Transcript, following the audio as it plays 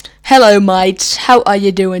Hello mates, how are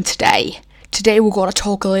you doing today? Today we're gonna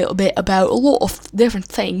talk a little bit about a lot of different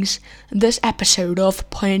things in this episode of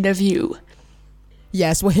Point of View.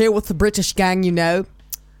 Yes, we're here with the British gang, you know.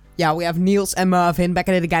 Yeah, we have Niels and Mervin back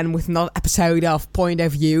at it again with another episode of Point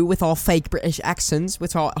of View with our fake British accents,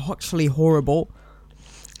 which are actually horrible.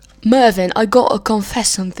 Mervin, I gotta confess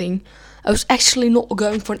something. I was actually not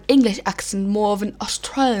going for an English accent, more of an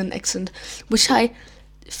Australian accent, which I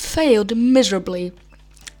failed miserably.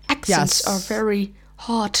 Accents are very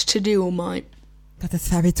hard to do, mate. That is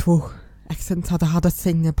very true. Accents are the hardest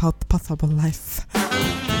thing about possible life.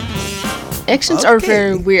 Accents are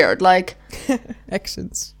very weird, like...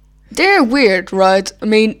 Accents. They're weird, right? I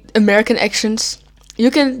mean, American accents,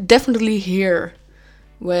 you can definitely hear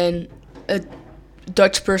when a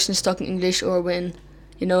Dutch person is talking English or when,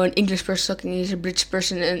 you know, an English person is talking English, a British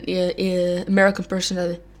person, and an American person,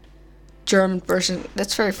 a German person.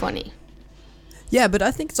 That's very funny. Yeah, but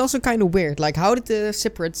I think it's also kind of weird. Like, how did the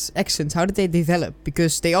separate accents, how did they develop?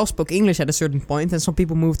 Because they all spoke English at a certain point, and some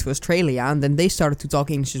people moved to Australia, and then they started to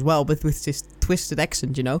talk English as well, but with this twisted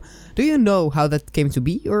accent, you know? Do you know how that came to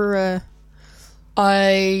be, or...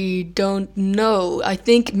 I don't know. I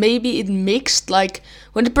think maybe it mixed, like,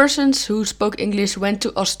 when the persons who spoke English went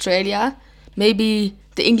to Australia, maybe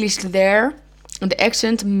the English there, and the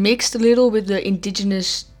accent mixed a little with the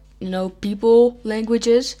indigenous, you know, people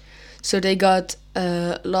languages. So they got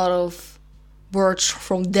a lot of words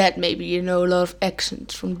from that, maybe, you know, a lot of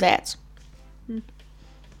accents from that.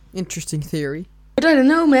 Interesting theory. But I don't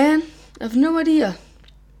know, man. I have no idea.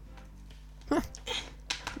 Huh.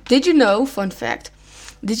 Did you know, fun fact,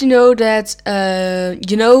 did you know that,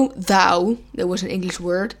 you know, thou, that was an English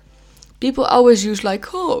word. People always use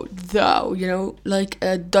like, oh, thou, you know, like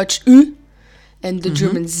Dutch u and the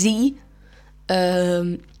German sie.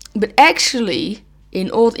 But actually... in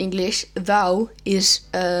Old English, thou is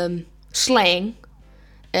slang.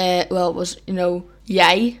 Well, it was, you know,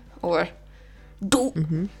 jij or doe,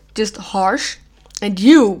 just harsh. And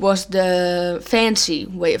you was the fancy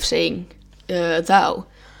way of saying thou.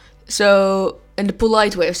 So, and the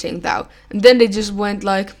polite way of saying thou. And then they just went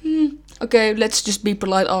like, okay, let's just be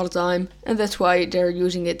polite all the time. And that's why they're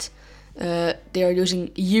using it. They're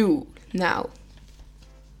using you now.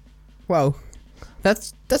 Wow.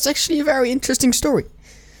 That's actually a very interesting story.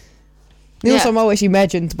 Niels, Yeah. I'm always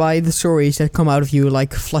imagined by the stories that come out of you,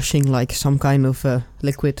 like flushing like some kind of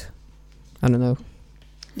liquid. I don't know.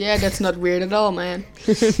 Yeah, that's not weird at all, man.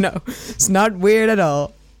 No, it's not weird at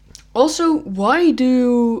all. Also, why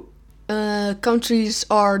do countries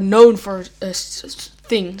are known for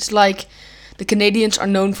things like the Canadians are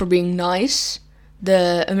known for being nice,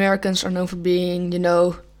 the Americans are known for being, you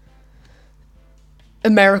know,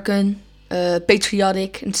 American,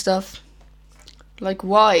 patriotic and stuff. Like,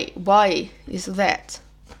 why? Why is that?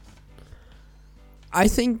 I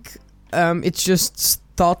think it's just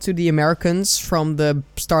taught to the Americans from the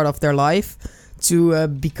start of their life to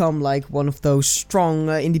become like one of those strong,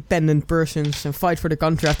 independent persons and fight for the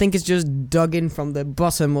country. I think it's just dug in from the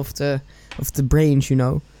bottom of the brains, you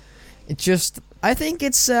know. I think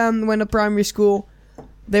it's when at primary school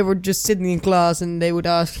they were just sitting in class and they would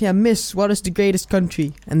ask, yeah, miss, what is the greatest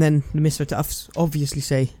country? And then the miss would obviously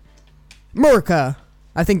say, America.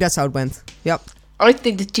 I think that's how it went. Yep. I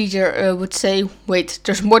think the teacher would say, wait,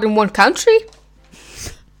 there's more than one country?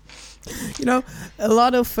 You know, a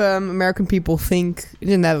lot of American people think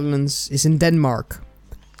the Netherlands is in Denmark.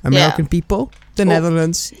 American people, the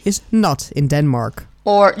Netherlands is not in Denmark.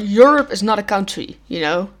 Or Europe is not a country, you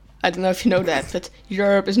know? I don't know if you know that, but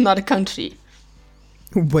Europe is not a country.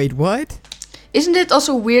 Wait, what? Isn't it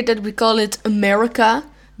also weird that we call it America?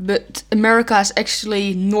 But America is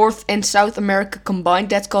actually North and South America combined.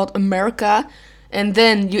 That's called America. And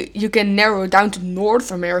then you can narrow it down to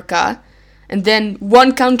North America. And then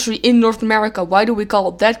one country in North America. Why do we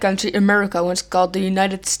call that country America when it's called the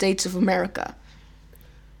United States of America?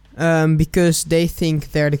 Because they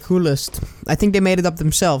think they're the coolest. I think they made it up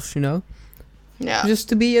themselves, you know? Yeah. Just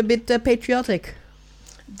to be a bit patriotic.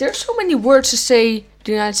 There's so many words to say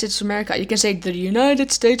the United States of America. You can say the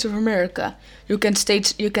United States of America. You can say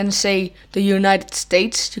the United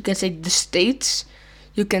States. You can say the States.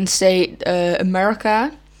 You can say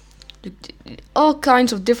America. All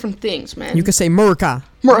kinds of different things, man. You can say Murka.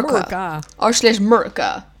 Murka.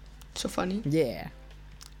 R/Murka. So funny. Yeah.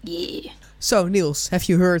 Yeah. So, Niels, have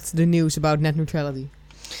you heard the news about net neutrality?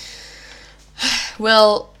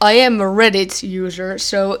 Well, I am a Reddit user,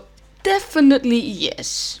 so definitely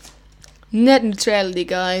yes. Net neutrality,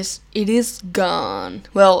 guys, it is gone.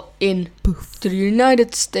 Well, in the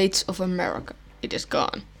United States of America, it is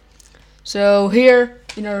gone. So here,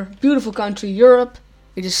 in our beautiful country, Europe,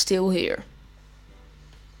 it is still here.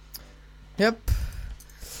 Yep.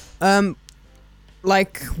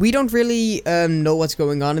 Like, we don't really know what's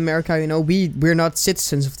going on in America, you know. We're not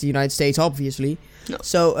citizens of the United States, obviously. No.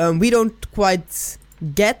 So, we don't quite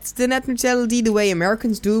get the net neutrality the way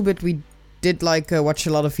Americans do, but we did, like, watch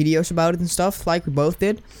a lot of videos about it and stuff, like we both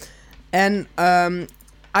did. And,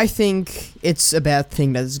 I think it's a bad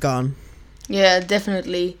thing that it's gone. Yeah,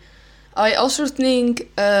 definitely. I also think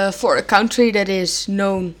for a country that is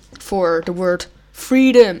known for the word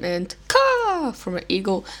freedom and ka from an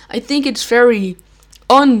eagle, I think it's very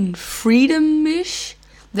unfreedom-ish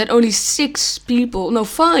that only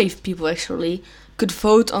 5 people actually could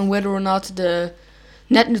vote on whether or not the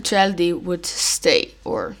net neutrality would stay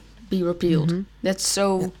or be repealed. Mhm. That's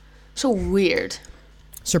so weird.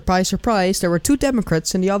 Surprise, surprise, there were 2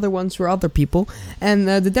 Democrats and the other ones were other people. And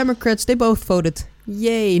the Democrats, they both voted,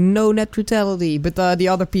 yay, no net neutrality. But the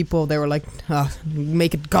other people, they were like,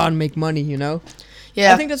 make it gone, make money, you know?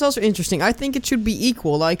 Yeah, I think that's also interesting. I think it should be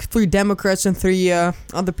equal, like 3 Democrats and 3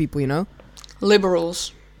 other people, you know?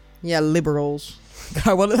 liberals. Yeah, liberals.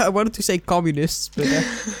 I wanted to say communists, but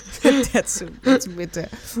that's a bit...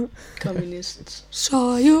 Communists.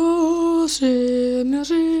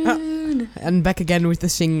 And back again with the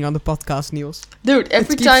singing on the podcast, Niels. Dude,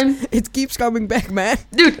 every time... It keeps coming back, man.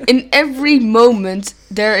 Dude, in every moment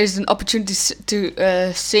there is an opportunity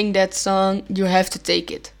to sing that song, you have to take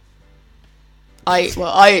it. I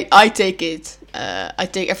take it. I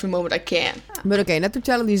take every moment I can. But okay, net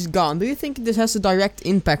neutrality is gone. Do you think this has a direct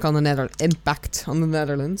impact on the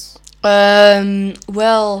Netherlands?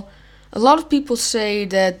 Well, a lot of people say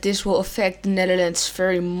that this will affect the Netherlands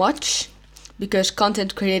very much because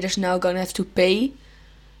content creators now gonna have to pay,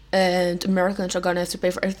 and Americans are gonna have to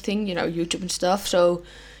pay for everything, you know, YouTube and stuff. So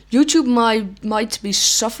YouTube might be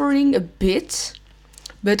suffering a bit,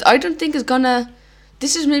 but I don't think it's gonna.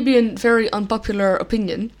 This is maybe a very unpopular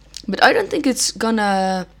opinion, but I don't think it's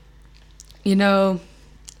gonna, you know,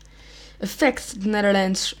 affect the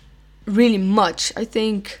Netherlands really much. I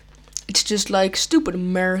think it's just like stupid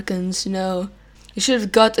Americans, you know. You should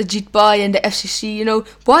have got Ajit Pai and the FCC, you know.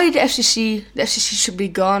 Why the FCC? The FCC should be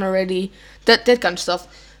gone already. That kind of stuff.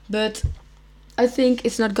 But I think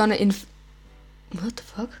it's not gonna what the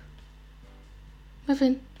fuck?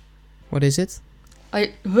 Marvin? What is it?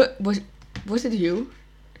 Was it you?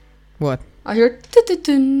 What? I heard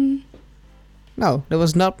tututun. No, that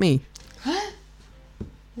was not me. Huh?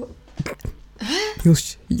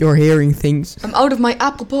 You're hearing things. I'm out of my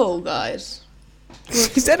apropos, guys.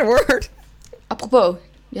 Is that a word? Apropos,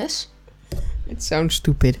 yes? It sounds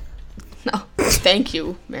stupid. No, thank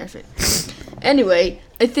you, Marvin. Anyway,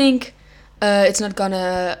 I think it's not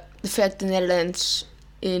gonna affect the Netherlands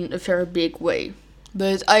in a very big way.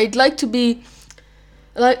 But I'd like to be...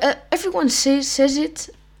 Like, everyone says it,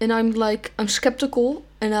 and I'm skeptical,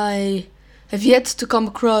 and I have yet to come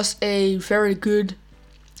across a very good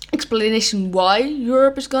explanation why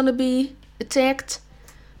Europe is gonna be attacked.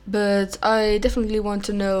 But I definitely want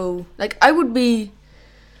to know, like, I would be...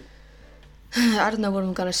 I don't know what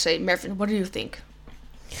I'm gonna say. Marvin, what do you think?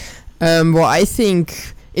 Well, I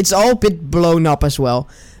think it's all a bit blown up as well.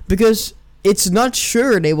 Because it's not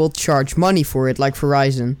sure they will charge money for it, like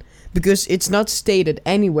Verizon. Because it's not stated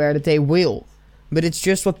anywhere that they will. But it's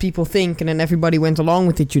just what people think, and then everybody went along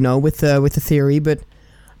with it, you know, with the theory. But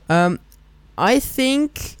I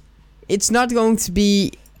think it's not going to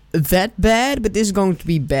be that bad, but this is going to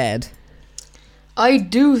be bad. I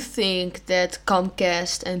do think that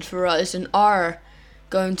Comcast and Verizon are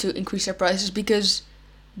going to increase their prices because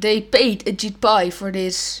they paid Ajit Pai for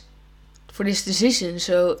this decision.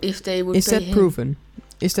 So if they would Is pay that him, proven?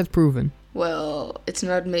 Is that proven? well, it's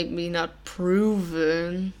not maybe not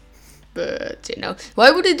proven, but you know,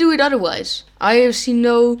 why would they do it otherwise? I see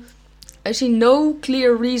no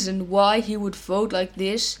clear reason why he would vote like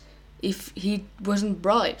this if he wasn't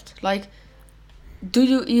bribed. Like, do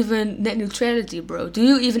you even net neutrality, bro? Do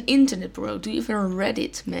you even internet, bro? Do you even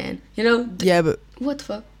Reddit, man? You know? Yeah, but What the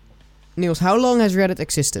fuck? Niels, how long has Reddit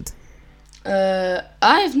existed? I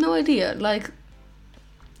have no idea. Like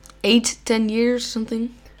 8-10 years,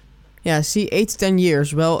 something. Yeah, see, 8 to 10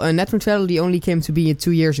 years. Well, net neutrality only came to be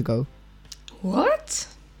 2 years ago. What?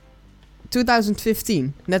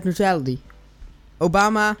 2015, net neutrality.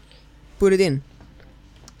 Obama put it in.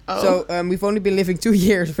 Oh. So we've only been living 2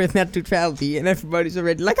 years with net neutrality, and everybody's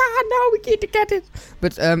already like, no, we can't get it.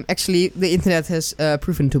 But actually, the internet has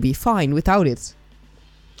proven to be fine without it.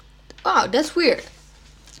 Wow, that's weird.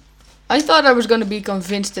 I thought I was going to be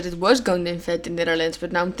convinced that it was going to infect the Netherlands,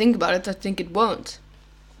 but now I'm thinking about it, I think it won't.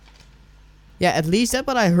 Yeah, at least that's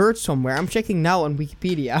what I heard somewhere. I'm checking now on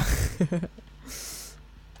Wikipedia.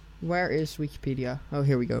 Where is Wikipedia? Oh,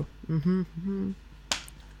 here we go.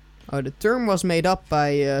 Oh, the term was made up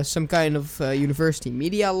by some kind of university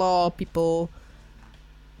media law people.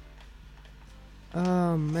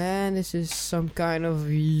 Oh man, this is some kind of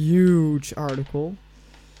huge article.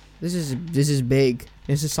 This is big.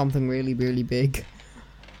 This is something really, really big.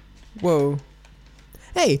 Whoa.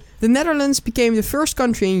 Hey, the Netherlands became the first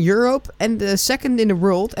country in Europe and the second in the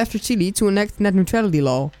world after Chile to enact net neutrality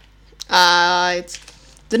law.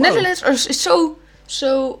 The Netherlands are so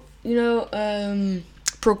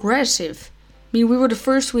progressive. I mean, we were the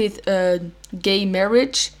first with gay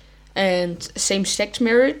marriage and same-sex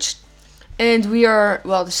marriage, and we are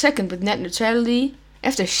the second with net neutrality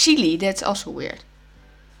after Chile. That's also weird.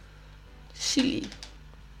 Chile,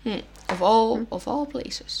 of all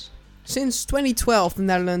places. Since 2012, the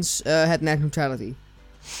Netherlands had net neutrality.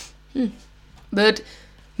 But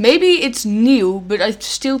maybe it's new, but I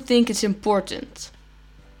still think it's important.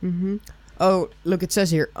 Oh, look, it says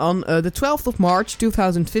here, on the 12th of March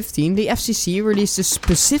 2015, the FCC released the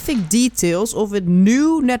specific details of a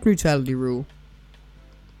new net neutrality rule.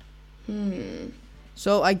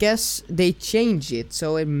 So I guess they changed it,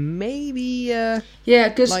 so it may be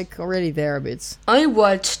because like already there a bit. I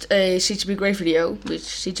watched a CGP Grey video, which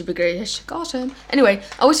CGP Grey is awesome. Anyway,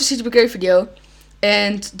 I watched a CGP Grey video,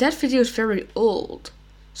 and that video is very old.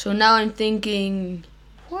 So now I'm thinking,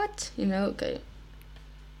 what? Okay.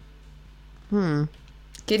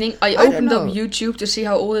 Kidding. I opened up YouTube to see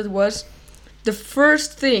how old it was. The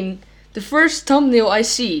first thumbnail I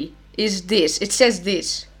see is this. It says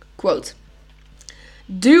this, quote,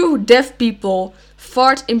 "Do deaf people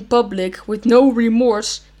fart in public with no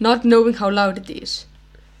remorse, not knowing how loud it is?"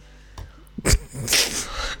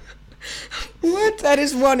 What? That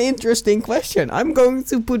is one interesting question. I'm going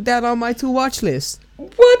to put that on my to-watch list.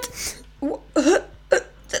 What?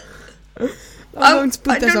 I'm going to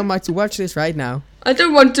put that on my to-watch list right now. I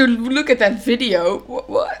don't want to look at that video.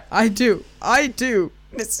 What? I do.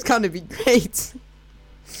 It's gonna be great.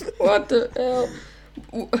 What the hell?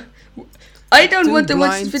 I don't want to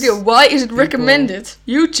watch this video. Why is it recommended?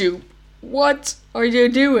 YouTube. What are you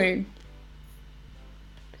doing?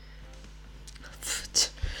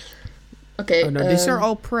 Okay. Oh no, these are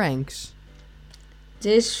all pranks.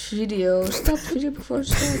 This video. Stop the video before it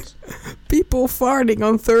starts. People farting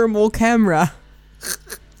on thermal camera.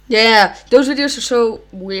 Yeah, those videos are so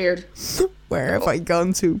weird. Where have I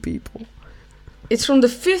gone to, people? It's from the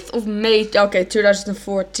 5th of May. Okay,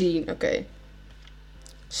 2014. Okay.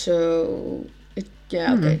 So,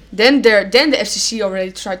 okay. Then the FCC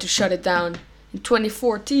already tried to shut it down in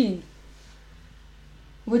 2014.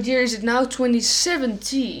 What year is it now?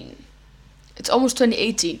 2017. It's almost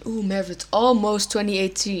 2018. Ooh, Merv, it's almost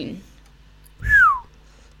 2018.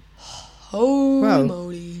 Holy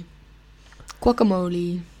moly.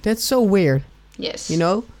 Guacamole. That's so weird. Yes.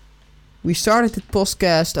 We started the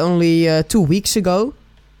podcast only 2 weeks ago.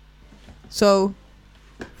 So,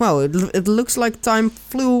 it looks like time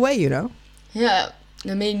flew away, Yeah,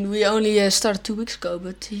 I mean, we only started 2 weeks ago,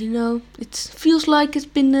 but, it feels like it's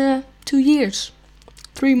been 2 years.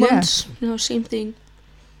 3 months, same thing.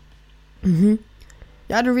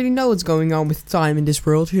 Yeah, I don't really know what's going on with time in this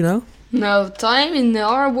world, No, time in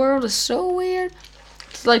our world is so weird.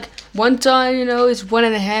 It's like one time, it's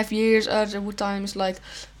 1.5 years. Other time is like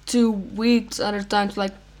 2 weeks. Other times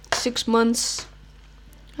like 6 months.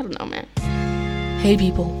 I don't know, man. Hey,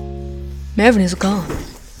 people. Mervin is gone.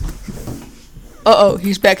 Uh-oh,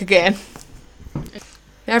 he's back again.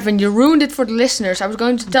 Mervin, you ruined it for the listeners. I was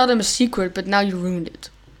going to tell them a secret, but now you ruined it.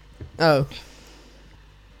 Oh.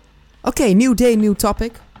 Okay, new day, new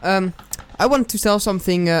topic. I wanted to tell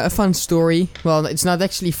something, a fun story. Well, it's not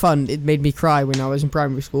actually fun. It made me cry when I was in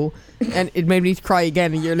primary school. And it made me cry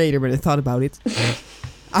again a year later when I thought about it.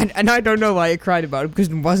 And I don't know why I cried about it, because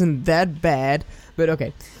it wasn't that bad. But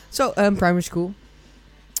okay. So, primary school.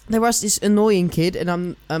 There was this annoying kid,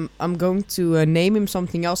 and I'm going to name him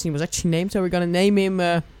something else. He was actually named, so we're gonna name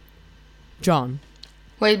him John.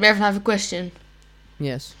 Wait, Mervin, I have a question.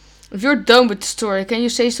 Yes. If you're done with the story, can you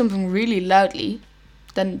say something really loudly?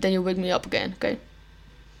 Then you wake me up again, okay?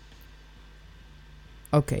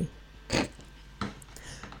 Okay.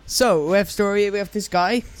 So we have story. We have this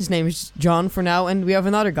guy. His name is John for now, and we have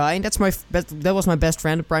another guy, and that was my best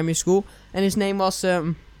friend at primary school, and his name was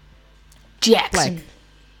Jackson. Black.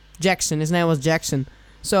 Jackson. His name was Jackson.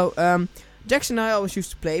 So Jackson and I always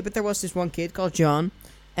used to play, but there was this one kid called John,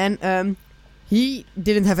 and he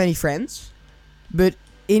didn't have any friends, but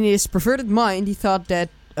in his perverted mind, he thought that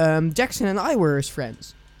Jackson and I were his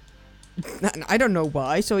friends. I don't know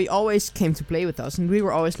why, so he always came to play with us, and we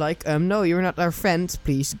were always like, no, you're not our friend,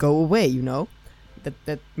 please go away,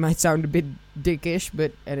 That might sound a bit dickish,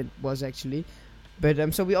 and it was actually.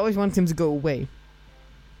 But so we always wanted him to go away.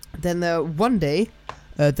 Then one day,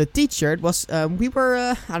 the teacher, it was we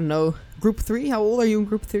were I don't know, group 3. How old are you in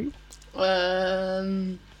group 3?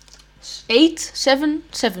 8, 7,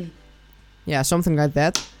 7. Yeah, something like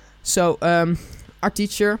that. So our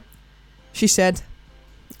teacher, she said,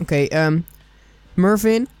 okay,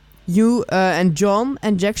 Mervin, you and John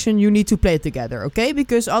and Jackson, you need to play together, okay?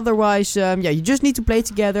 Because otherwise, you just need to play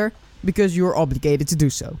together because you're obligated to do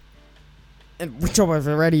so. And which was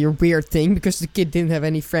already a weird thing because the kid didn't have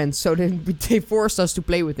any friends, so then they forced us to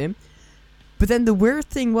play with him. But then the weird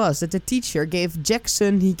thing was that the teacher gave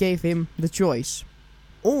Jackson, he gave him the choice.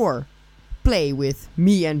 Or play with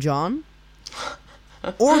me and John,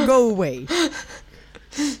 or go away.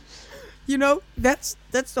 You know, that's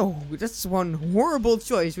one horrible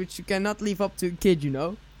choice which you cannot leave up to a kid, you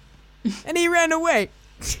know. And he ran away.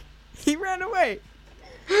 He ran away.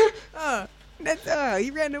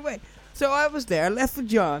 He ran away. So I was there, left with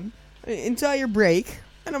John, entire break,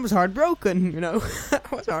 and I was heartbroken, you know.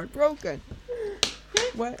 I was heartbroken.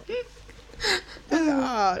 What?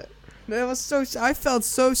 That was so. I felt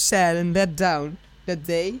so sad and let down that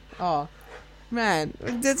day. Oh, man,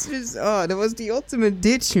 that's just. Oh, that was the ultimate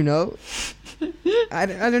ditch, you know. I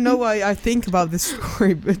don't know why I think about this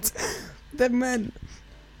story, but that man,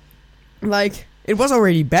 like, it was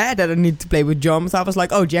already bad that I needed to play with John. But I was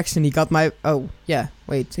like, oh, Jackson, he got my. Oh, yeah,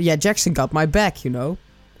 wait, yeah, Jackson got my back, you know.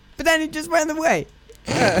 But then he just ran away.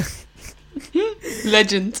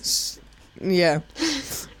 Legend. Yeah.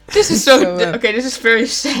 This is so okay, this is very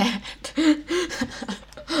sad.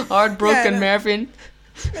 Heartbroken Mervin.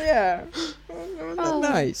 Yeah. That was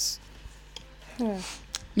nice.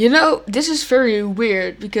 You know, this is very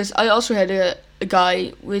weird because I also had a guy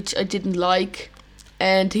which I didn't like,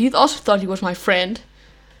 and he also thought he was my friend,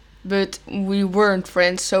 but we weren't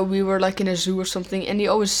friends, so we were like in a zoo or something, and he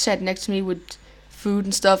always sat next to me with food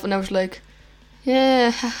and stuff, and I was like,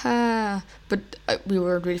 yeah, haha, but we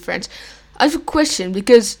weren't really friends. I have a question,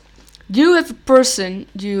 because you have a person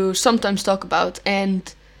you sometimes talk about,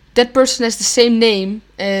 and that person has the same name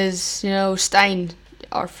as, you know, Stein,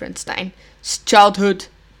 our friend Stein, childhood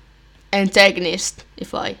antagonist,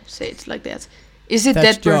 if I say it like that. Is it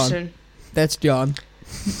That's that John. person? That's John.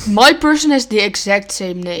 My person has the exact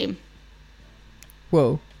same name.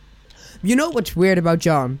 Whoa. You know what's weird about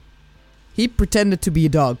John? He pretended to be a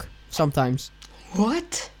dog, sometimes.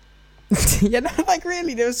 What? Yeah, no, like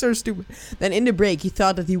really, that was so stupid. Then in the break, he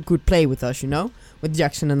thought that he could play with us, you know, with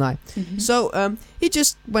Jackson and I. Mm-hmm. So he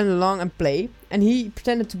just went along and played, and he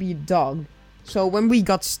pretended to be a dog. So when we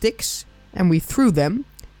got sticks and we threw them,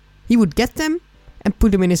 he would get them and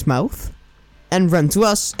put them in his mouth, and run to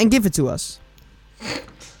us and give it to us,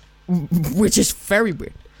 which is very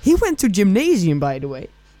weird. He went to gymnasium, by the way.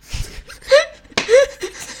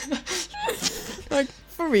 Like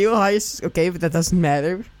for real, okay, but that doesn't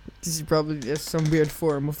matter. This is probably just some weird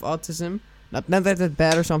form of autism. Not that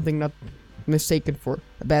bad or something, not mistaken for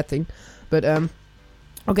a bad thing. But,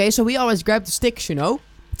 okay, so we always grabbed the sticks, you know,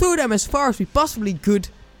 threw them as far as we possibly could,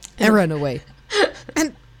 and ran away.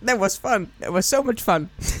 And that was fun. That was so much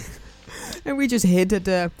fun. And we just hid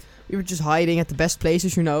at we were just hiding at the best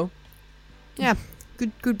places, you know. Yeah,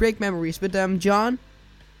 good break memories. But, John,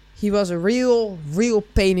 he was a real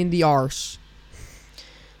pain in the arse.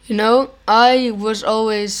 You know, I was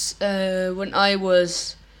always, when I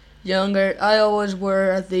was younger, I always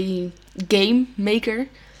were the game maker.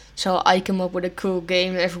 So I came up with a cool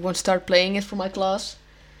game and everyone started playing it for my class.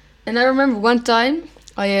 And I remember one time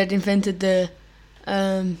I had invented the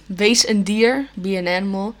wees een dier, be an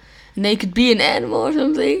animal. And then you could be an animal or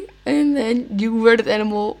something. And then you were that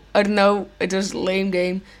animal. I don't know, it was a lame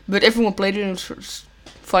game. But everyone played it and it was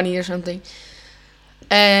funny or something.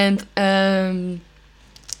 And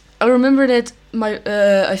I remember that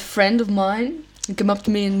a friend of mine, he came up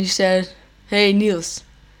to me and he said, "Hey Niels,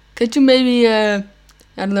 could you maybe, I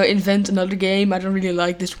don't know, invent another game? I don't really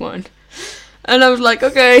like this one." And I was like,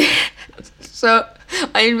 okay. So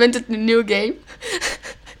I invented a new game.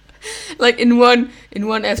 Like in one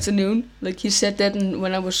afternoon. Like he said that, and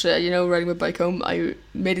when I was, riding my bike home, I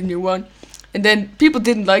made a new one. And then people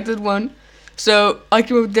didn't like that one. So I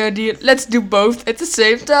came up with the idea, let's do both at the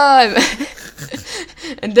same time.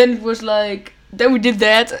 And then it was like, then we did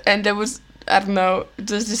that, and that was, I don't know,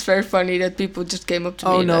 it was just very funny that people just came up to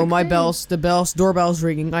me. Oh no, like, my hey. doorbell's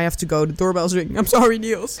ringing. I have to go, the doorbell's ringing. I'm sorry,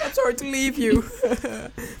 Niels. I'm sorry to leave you.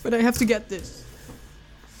 But I have to get this.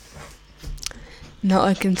 Now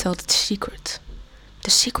I can tell the secret.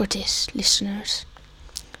 The secret is, listeners,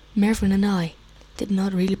 Mervin and I did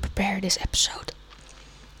not really prepare this episode.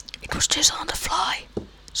 It was just on the fly.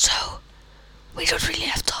 So, we don't really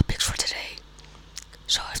have topics for today.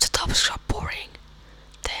 So if the topics are boring,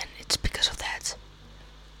 then it's because of that.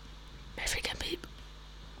 Maverick can be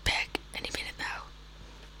back any minute now.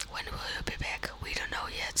 When will he be back? We don't know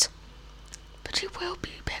yet. But he will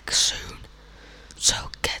be back soon. So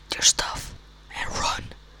get your stuff and run.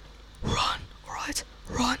 Run, alright?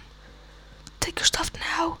 Run. Take your stuff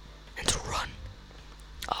now and run.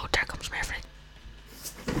 Oh, there comes Maverick.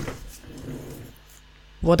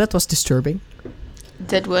 Well, that was disturbing.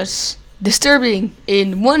 That was disturbing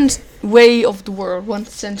in one way of the word, one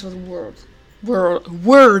sense of the word.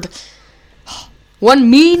 Word.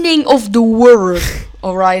 One meaning of the word.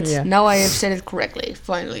 Alright, Yeah. now I have said it correctly,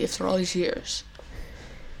 finally, after all these years.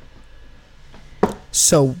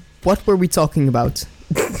 So, what were we talking about?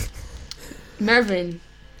 Mervin,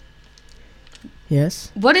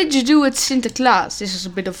 Yes? what did you do at Sinterklaas? This is a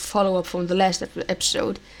bit of follow-up from the last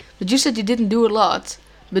episode. But you said you didn't do a lot.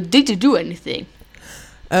 But did you do anything?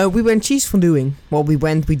 We went cheese fonduing. Well, we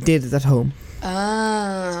did it at home.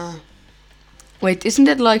 Ah. Wait, isn't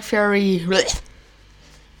that like very... bleh?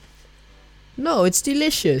 No, it's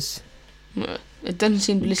delicious. It doesn't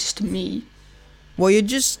seem delicious to me. Well, you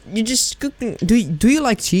just cooking. Do you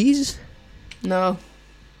like cheese? No.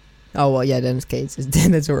 Oh well, yeah. Then it's okay.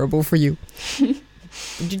 Then it's horrible for you.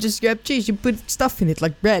 You just grab cheese. You put stuff in it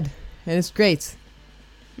like bread, and it's great.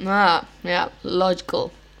 Ah, yeah,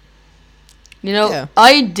 logical. You know, Yeah.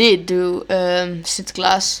 I did do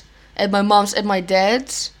Sinterklaas at my mom's, at my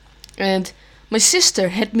dad's, and my sister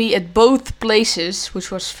had me at both places,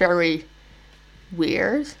 which was very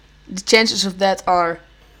weird. The chances of that are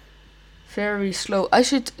very slow. I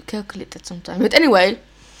should calculate that sometime. But anyway,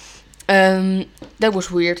 that was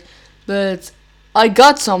weird. But I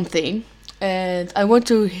got something, and I want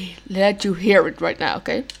to let you hear it right now,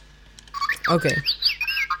 okay? Okay,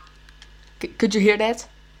 Could you hear that?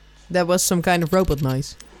 that was some kind of robot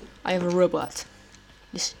noise. I have a robot.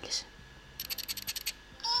 Listen, listen.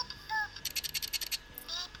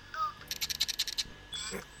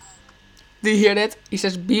 Do you hear that? He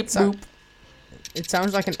says beep So- boop. It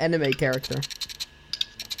sounds like an anime character.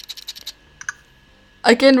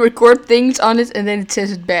 I can record things on it and then it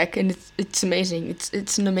says it back, and it's amazing.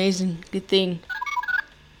 It's an amazing thing.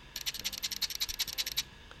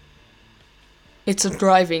 It's a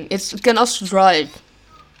driving. It can also drive.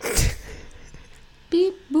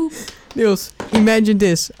 Beep boop. Niels, imagine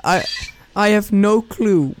this. I have no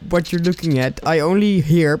clue what you're looking at. I only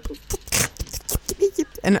hear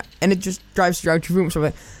and it just drives throughout your room.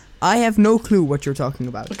 So I have no clue what you're talking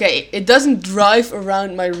about. Okay, it doesn't drive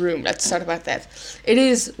around my room. Let's start about that. It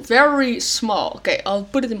is very small. Okay, I'll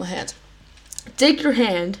put it in my hand. Take your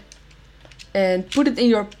hand and put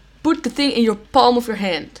the thing in your palm of your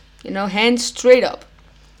hand. You know, hand straight up.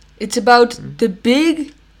 It's about the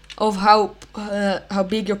big of how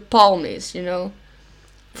big your palm is. You know,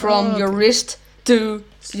 from your wrist to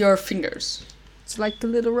your fingers. It's like the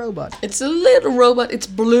little robot. It's a little robot. It's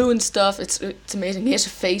blue and stuff. It's amazing. He has a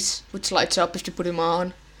face which lights up if you put him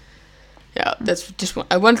on. Yeah, that's just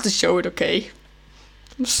I wanted to show it. Okay,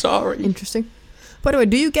 I'm sorry. Interesting. By the way,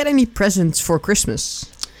 do you get any presents for Christmas?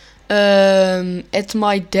 At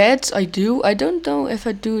my dad's, I do. I don't know if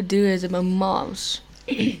I do it at my mom's.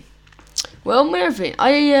 Well, Mervin,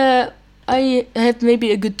 I have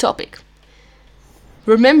maybe a good topic.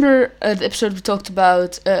 Remember the episode we talked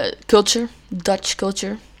about culture, Dutch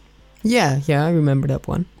culture? Yeah, I remember that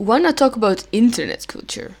one. Why not talk about internet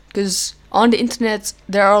culture? Because on the internet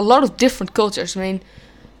there are a lot of different cultures. I mean,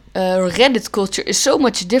 Reddit culture is so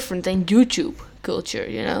much different than YouTube culture,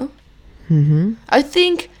 you know? Mm-hmm. I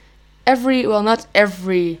think not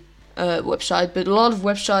every website, but a lot of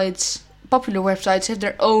websites, popular websites, have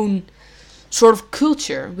their own sort of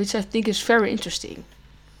culture, which I think is very interesting.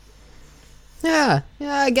 Yeah,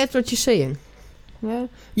 I get what you're saying. Yeah.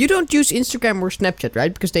 You don't use Instagram or Snapchat,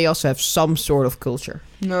 right? Because they also have some sort of culture.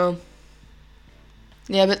 No.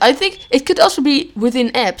 Yeah, but I think it could also be within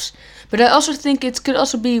apps. But I also think it could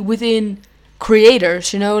also be within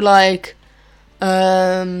creators, you know, like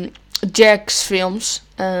Jack's Films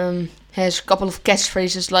has a couple of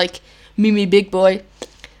catchphrases like Mimi Big Boy.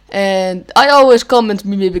 And I always comment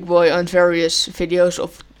Mimi Big Boy on various videos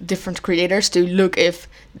of different creators to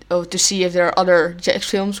see if there are other Jack's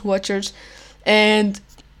Films watchers. And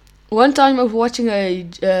one time I was watching a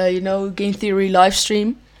Game Theory live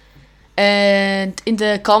stream, and in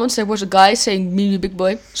the comments there was a guy saying Mimi Big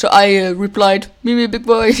Boy, so I replied Mimi Big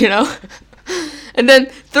Boy, you know. And then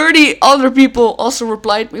 30 other people also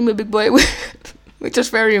replied Mimi Big Boy, which was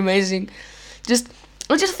very amazing.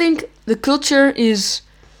 I just think the culture is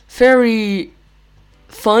very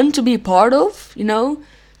fun to be a part of, you know,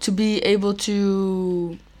 to be able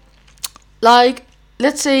to, like,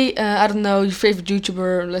 let's say, I don't know, your favorite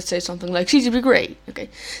YouTuber, let's say something like CGP Grey, okay,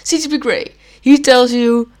 CGP Grey, he tells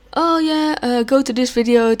you, oh yeah, go to this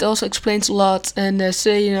video, it also explains a lot, and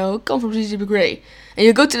say, you know, come from CGP Grey, and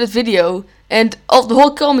you go to that video, and all the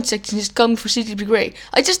whole comment section is coming for CGP Grey.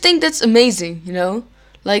 I just think that's amazing, you know,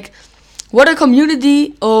 like, what a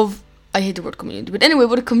community of, I hate the word community, but anyway,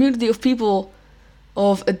 what a community of people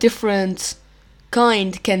of a different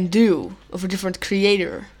kind can do, of a different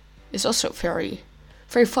creator, is also very,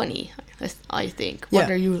 very funny, I think. What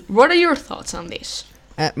are your thoughts on this?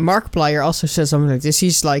 Markiplier also said something like this.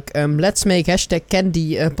 He's like, let's make hashtag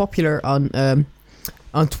candy popular on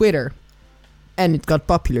Twitter. And it got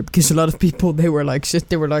popular because a lot of people, they were like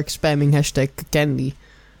spamming hashtag candy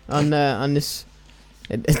on this.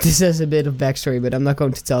 This has a bit of backstory, but I'm not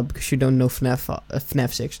going to tell because you don't know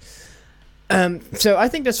FNAF 6. So I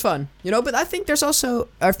think that's fun, you know. But I think there's also,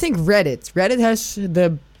 Reddit. Reddit has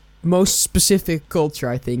the most specific culture,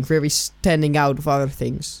 I think, very standing out of other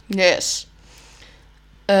things. Yes.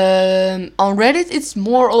 On Reddit, it's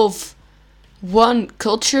more of one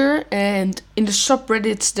culture, and in the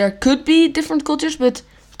subreddits there could be different cultures, but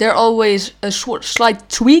they're always a slight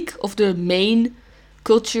tweak of the main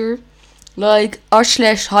culture, like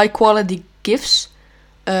r/high quality gifs.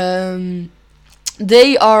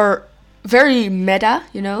 They are very meta,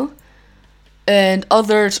 you know, and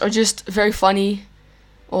others are just very funny.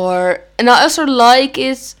 And I also like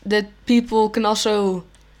it that people can also.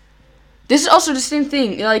 This is also the same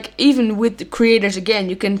thing, like, even with the creators, again,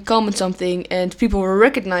 you can comment something and people will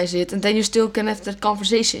recognize it, and then you still can have that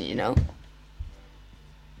conversation, you know?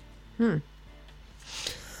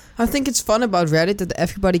 I think it's fun about Reddit that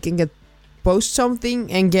everybody can post something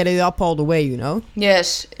and get it up all the way, you know?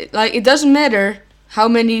 Yes, it doesn't matter how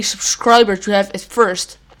many subscribers you have at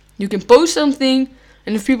first. You can post something,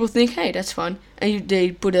 and if people think, hey, that's fun, and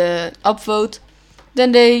they put a upvote,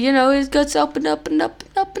 then it goes up and up and up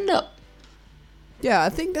and up and up. Yeah, I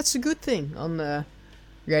think that's a good thing on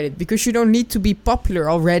Reddit, because you don't need to be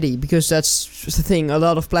popular already, because that's just the thing a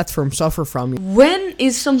lot of platforms suffer from. When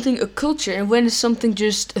is something a culture and when is something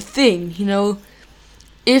just a thing, you know?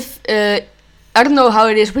 If, I don't know how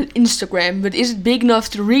it is with Instagram, but is it big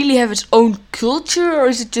enough to really have its own culture, or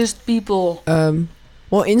is it just people?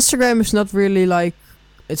 Well, Instagram is not really like,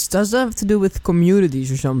 it doesn't have to do with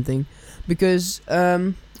communities or something, because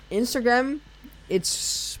Instagram,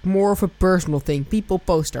 it's more of a personal thing. People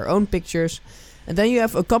post their own pictures, and then you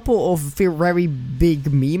have a couple of very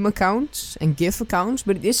big meme accounts and GIF accounts,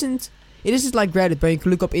 but it isn't like Reddit where you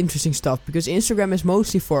can look up interesting stuff, because Instagram is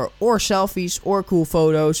mostly for or selfies or cool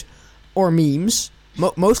photos or memes,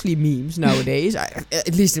 mostly memes nowadays,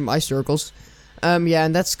 at least in my circles. Yeah,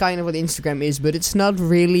 and that's kind of what Instagram is, but it's not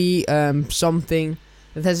really something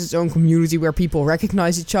that has its own community where people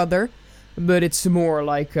recognize each other. But it's more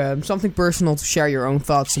like something personal to share your own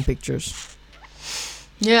thoughts and pictures.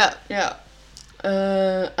 Yeah.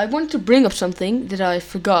 I want to bring up something that I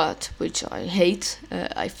forgot, which I hate.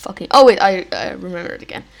 I remember it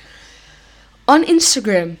again. On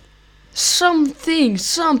Instagram, some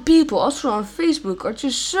people, also on Facebook, are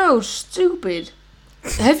just so stupid.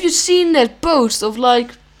 Have you seen that post of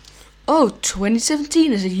like,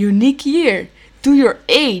 2017 is a unique year. Do your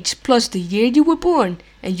age plus the year you were born,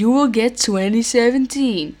 and you will get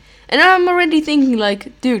 2017. And I'm already thinking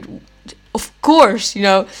like, dude, of course, you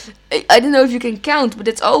know, I don't know if you can count, but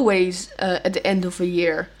it's always at the end of a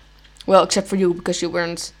year. Well, except for you, because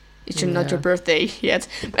it's not your birthday yet.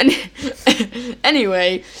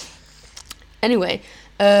 Anyway,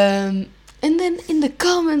 and then in the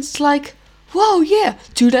comments like, wow, yeah,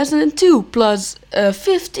 2002 plus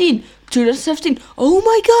 15, 2017. Oh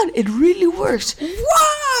my god, it really works.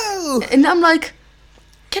 Wow! And I'm like,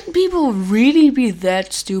 can people really be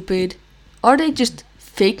that stupid? Are they just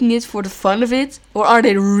faking it for the fun of it? Or are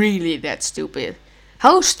they really that stupid?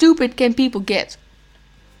 How stupid can people get?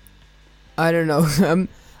 I don't know.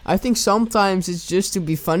 I think sometimes it's just to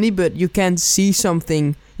be funny, but you can't see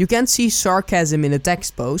something. You can't see sarcasm in a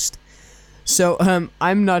text post. So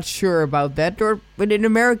I'm not sure about that. But in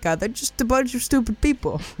America, they're just a bunch of stupid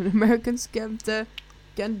people. Americans can't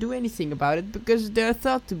do anything about it because they're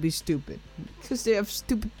thought to be stupid. Because they have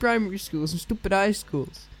stupid primary schools and stupid high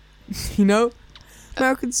schools. You know?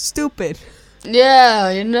 Americans are stupid.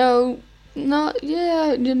 Yeah,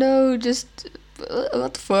 just...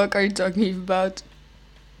 what the fuck are you talking about?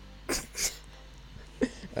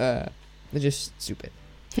 They're just stupid.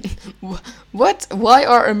 What? Why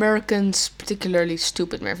are Americans particularly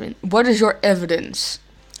stupid, Marvin? What is your evidence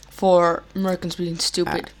for Americans being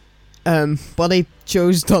stupid? Well, they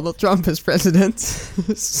chose Donald Trump as president,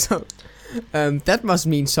 so that must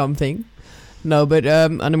mean something. No, but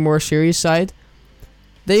on a more serious side,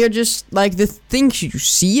 they are just like the things you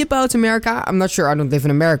see about America. I'm not sure. I don't live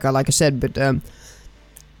in America, like I said, but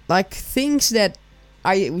like things that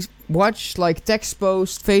I watch, like text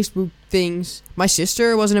posts, Facebook things. My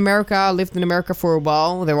sister was in America, lived in America for a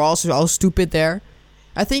while. They were also all stupid there.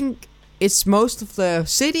 I think it's most of the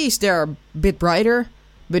cities they're a bit brighter,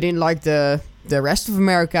 but in like the rest of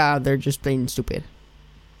America, they're just plain stupid.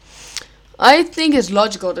 I think it's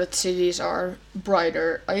logical that cities are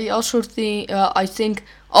brighter. I think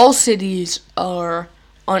all cities are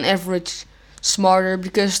on average smarter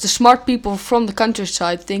because the smart people from the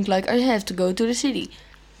countryside think like I have to go to the city.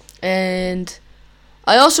 And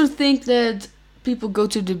I also think that people go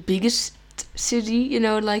to the biggest city,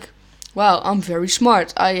 like, wow, I'm very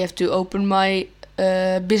smart. I have to open my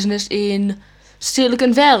business in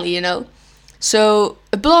Silicon Valley. So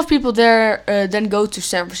a lot of people there then go to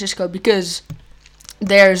San Francisco because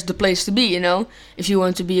there's the place to be, If you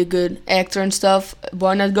want to be a good actor and stuff,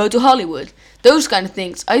 why not go to Hollywood? Those kind of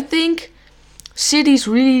things. I think cities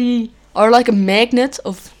really are like a magnet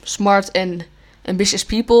of smart and ambitious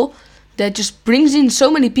people that just brings in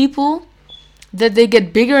so many people that they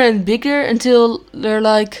get bigger and bigger until they're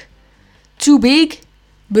like too big,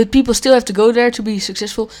 but people still have to go there to be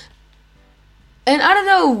successful. And I don't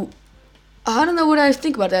know what I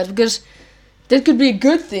think about that, because that could be a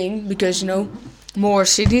good thing because more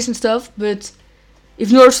cities and stuff. But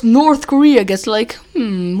if North Korea gets like,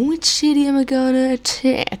 which city am I gonna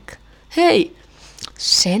attack? Hey,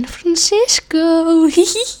 San Francisco.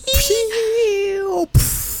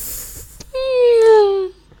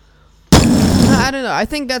 I don't know. I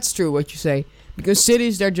think that's true what you say, because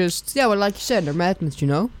cities they're just well, like you said, they're magnets.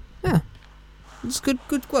 Yeah, it's good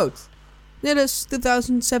quote. Yeah, that's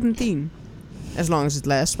 2017. As long as it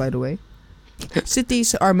lasts, by the way.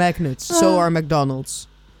 Cities are magnets, so are McDonald's.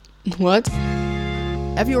 What?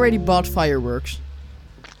 Have you already bought fireworks?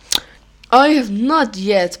 I have not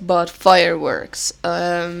yet bought fireworks.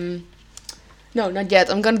 No, not yet.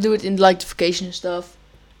 I'm gonna do it in lightification and stuff.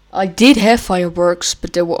 I did have fireworks,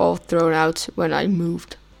 but they were all thrown out when I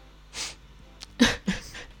moved.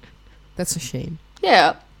 That's a shame.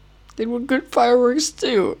 Yeah, they were good fireworks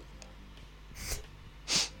too.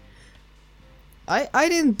 I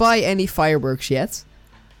didn't buy any fireworks yet.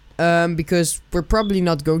 Because we're probably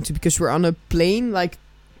not going to, because we're on a plane like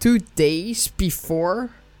 2 days before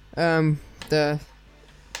the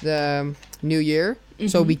New Year. Mm-hmm.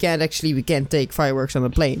 So we can't take fireworks on a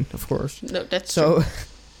plane, of course. No, that's true.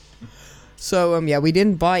 So we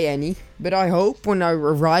didn't buy any, but I hope when I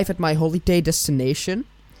arrive at my holiday destination,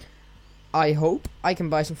 I hope I can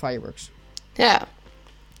buy some fireworks. Yeah.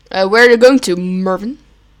 Where are you going to, Mervin?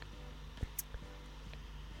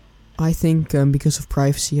 I think because of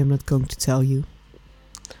privacy, I'm not going to tell you.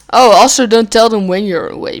 Oh, also don't tell them when you're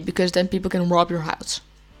away, because then people can rob your house.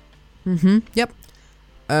 Yep.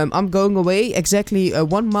 I'm going away exactly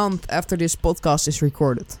 1 month after this podcast is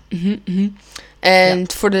recorded.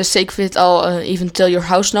 And for the sake of it, I'll even tell your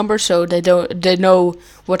house number, so they know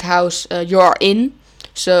what house you are in,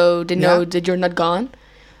 so they know that you're not gone.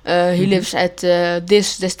 He lives at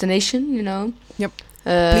this destination, Yep.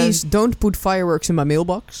 Please don't put fireworks in my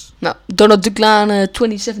mailbox. No, Donald Duclaan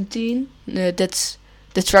 2017. That's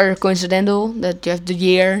very coincidental that you have the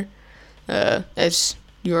year as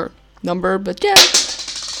your number, but yeah.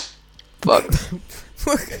 Fuck.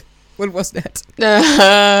 What was that?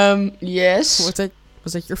 Yes.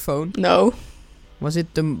 Was that your phone? No. Was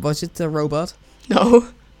it the robot? No.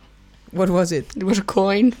 What was it? It was a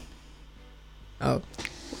coin. Oh.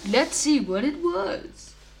 Let's see what it was.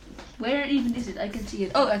 Where even is it? I can see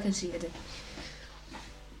it. Oh, I can see it.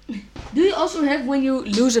 Do you also have when you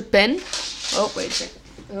lose a pen? Oh, wait a second.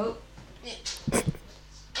 Oh.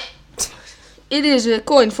 It is a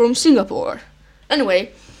coin from Singapore.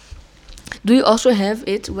 Anyway, do you also have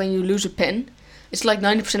it when you lose a pen? It's like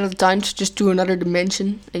 90% of the times just to another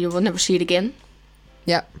dimension and you will never see it again.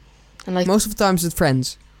 Yeah. And like most of the times it's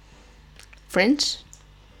friends. Friends?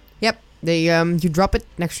 Yep. They you drop it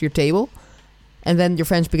next to your table. And then your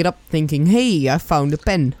friends pick it up thinking, hey, I found a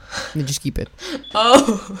pen. And they just keep it.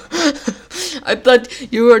 Oh. I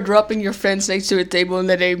thought you were dropping your friends next to a table and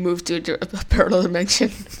then they moved to a parallel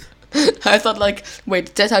dimension. I thought like, wait,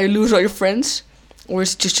 is that how you lose all your friends? Or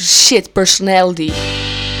is it just a shit personality?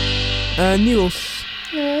 Niels.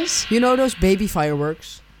 Yes? You know those baby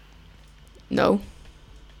fireworks? No.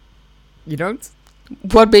 You don't?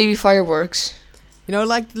 What baby fireworks?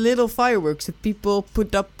 Like the little fireworks that people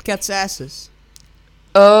put up cats' asses.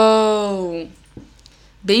 Oh.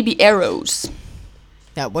 baby arrows.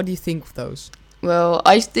 Yeah, what do you think of those? Well,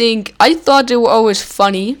 I thought they were always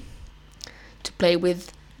funny to play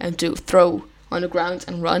with and to throw on the ground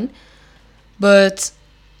and run. But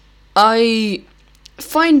I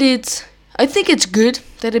think it's good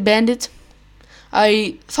that they banned it.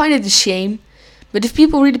 I find it a shame. But if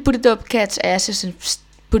people really put it up cats' asses and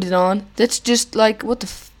put it on, that's just like, what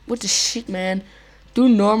the shit, man. Do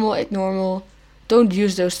normal, act normal. Don't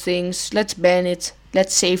use those things. Let's ban it.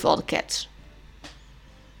 Let's save all the cats.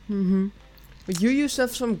 Mm-hmm. But you used to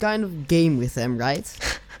have some kind of game with them, right?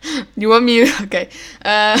 You want me? Okay.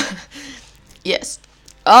 Yes.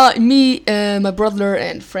 Me, my brother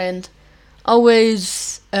and friend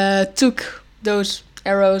always took those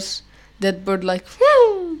arrows that were like,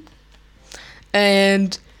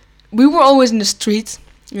 and we were always in the street,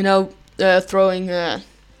 throwing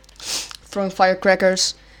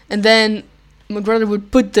firecrackers, and then my brother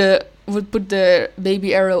would put the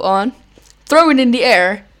baby arrow on, throw it in the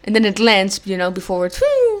air, and then it lands, before it,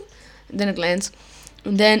 and then it lands,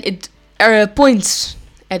 and then it points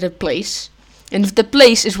at a place, and if the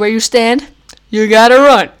place is where you stand, you gotta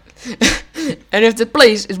run. And if the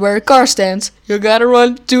place is where a car stands, you gotta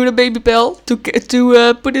run to the baby bell to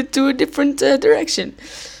put it to a different direction.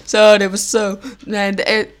 So that was and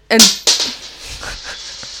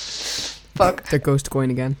fuck. The ghost coin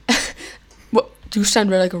again. Well, you sound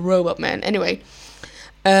like a robot, man. Anyway,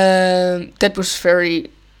 that was very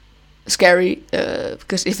scary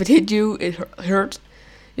because if it hit you, it hurt.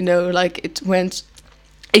 Like it went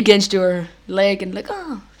against your leg and like,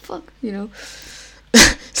 oh fuck,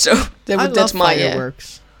 So that's my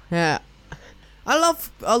fireworks. Yeah, I love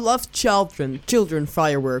children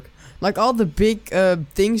firework. Like all the big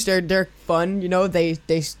things, they're fun. They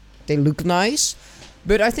look nice,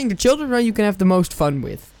 but I think the children one you can have the most fun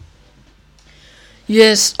with.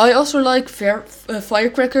 Yes, I also like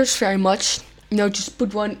firecrackers very much. Just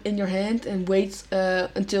put one in your hand and wait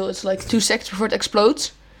until it's like 2 seconds before it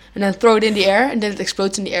explodes, and then throw it in the air, and then it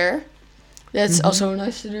explodes in the air. That's also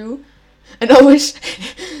nice to do. And always,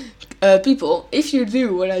 people, if you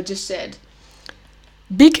do what I just said,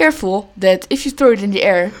 be careful that if you throw it in the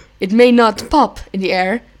air, it may not pop in the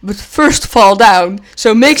air, but first fall down.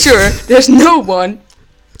 So make sure there's no one,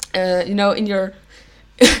 in your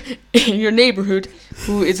in your neighborhood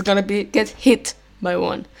who is gonna get hit by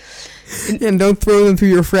one. And don't throw them to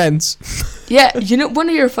your friends. Yeah, want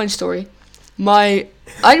to hear a fun story? I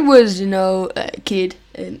was, a kid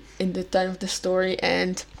in the time of the story,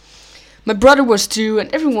 and my brother was too,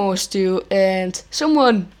 and everyone was too, and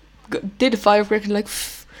someone did a firecracker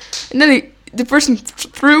and then the person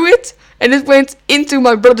threw it, and it went into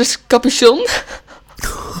my brother's capuchon.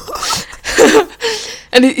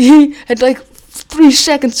 And he had like 3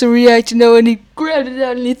 seconds to react, and he grabbed it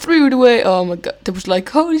out and he threw it away. Oh my god, that was like,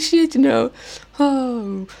 holy shit,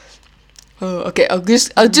 Oh, okay, I'll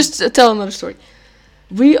just tell another story.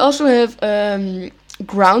 We also have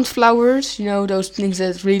ground flowers, those things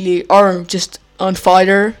that really are just on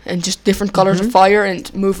fire and just different colors of fire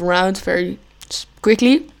and move around very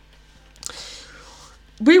quickly.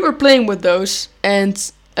 We were playing with those,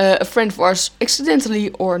 and a friend of ours accidentally,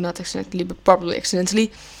 or not accidentally, but probably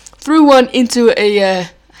accidentally, threw one into a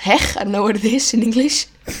heg. I don't know what it is in English.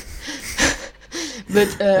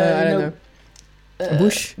 But I don't know. A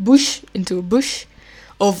bush. Into a bush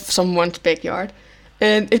of someone's backyard,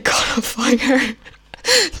 and it caught on fire.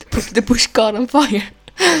 The bush caught on fire.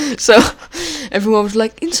 So everyone was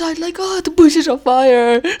like inside, like, oh, the bush is on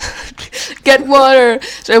fire. Get water.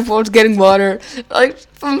 So everyone was getting water, like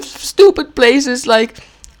from stupid places, like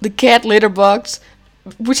the cat litter box,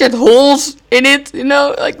 which had holes in it,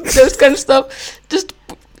 like those kind of stuff. Just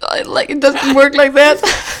like it doesn't work like that.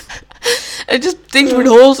 And just things with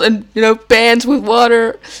holes and pans with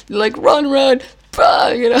water, like run,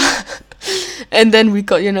 And then we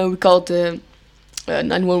called the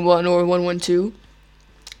 911 or 112,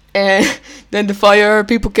 and then the fire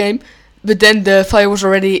people came, but then the fire was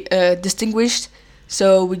already distinguished,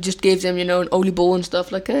 so we just gave them an oliebol and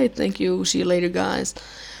stuff, like, hey, thank you, see you later, guys.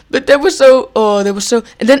 But that was so,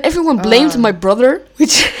 and then everyone blamed my brother,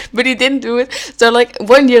 but he didn't do it. So like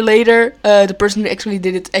 1 year later, the person who actually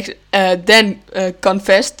did it then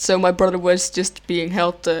confessed. So my brother was just being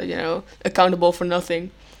held, accountable for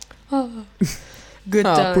nothing. Oh, good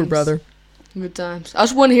times. Poor brother. Good times. I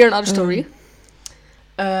also want to hear another story.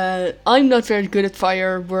 I'm not very good at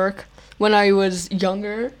firework. When I was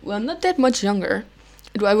younger, well, not that much younger,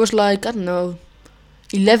 I was like, I don't know,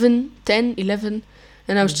 11,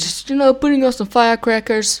 and I was just, putting on some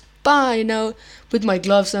firecrackers, with my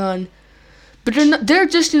gloves on. But they're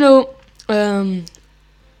just, Ketten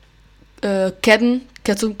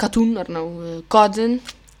cotton, I don't know, cotton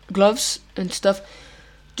gloves and stuff.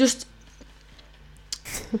 Just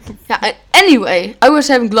yeah. Anyway, I was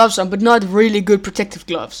having gloves on, but not really good protective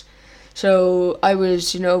gloves. So I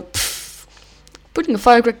was, putting a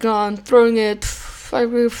firecracker on, throwing it,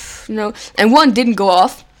 and one didn't go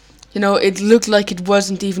off. It looked like it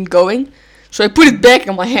wasn't even going. So I put it back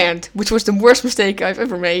on my hand, which was the worst mistake I've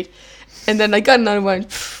ever made. And then I got another one.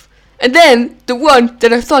 And then the one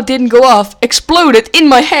that I thought didn't go off exploded in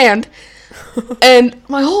my hand. And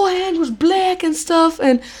my whole hand was black and stuff.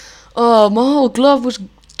 And my whole glove was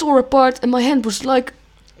tore apart. And my hand was like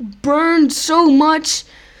burned so much.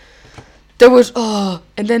 There was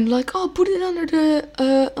and then put it under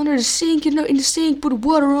the sink, in the sink, put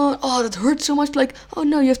water on. Oh, that hurt so much. Like, oh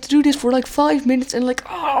no, you have to do this for like 5 minutes, and like,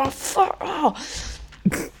 oh fuck,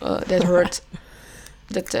 that hurt.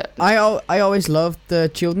 I always loved the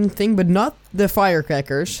children thing, but not the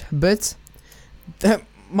firecrackers. But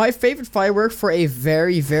my favorite firework for a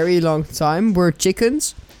very, very long time were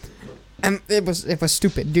chickens. And it was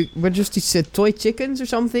stupid. They were just these toy chickens or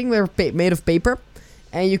something. They were made of paper.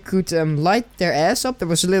 And you could light their ass up. There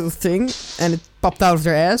was a little thing, and it popped out of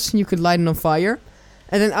their ass, and you could light it on fire.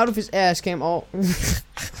 And then out of his ass came all...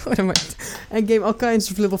 and came all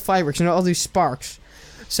kinds of little fireworks, all these sparks.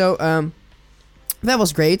 So, that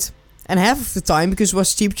was great. And half of the time, because it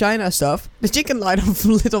was cheap China stuff, the chicken light up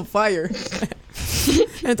lit on fire.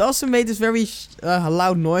 And it also made this very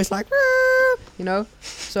loud noise, like...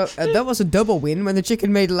 So that was a double win when the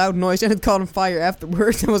chicken made a loud noise and it caught on fire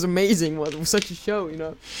afterwards. It was amazing. It was such a show,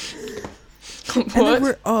 What? And they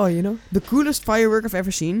were, the coolest firework I've ever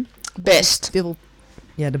seen. Best. The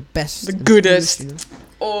best. The goodest. Coolest,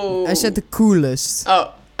 Oh. I said the coolest.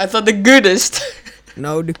 Oh, I thought the goodest.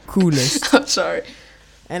 No, the coolest. I'm sorry.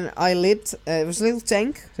 And I lit, it was a little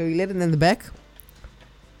tank, so we lit it in the back.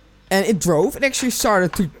 And it drove. It actually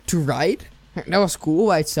started to ride. That was cool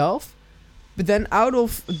by itself. But then out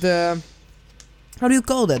of the... How do you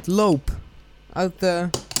call that? Lobe. Out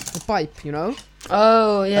the pipe,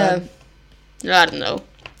 Oh, yeah. I don't know.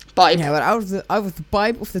 Pipe. Yeah, but out of the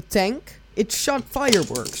pipe of the tank, it shot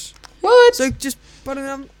fireworks. What? So you just put it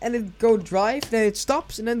on and it go drive, then it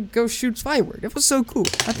stops and then it goes shoots fireworks. That was so cool.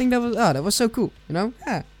 I think that was so cool,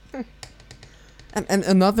 Yeah. And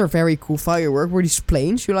another very cool firework were these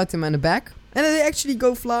planes. You light them in the back and then they actually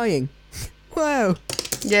go flying. Wow.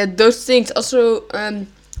 Yeah, those things also, I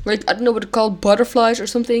don't know what they're called, butterflies or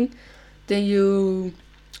something. Then you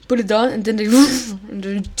put it on and then they, and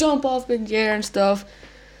they jump off in the air and stuff.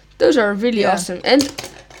 Those are really awesome. And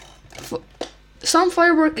some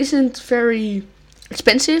firework isn't very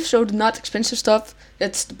expensive, so the not expensive stuff,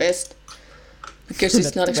 that's the best. Because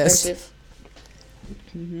it's not expensive.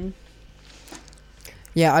 Mm-hmm.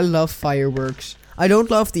 Yeah, I love fireworks. I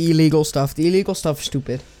don't love the illegal stuff. The illegal stuff is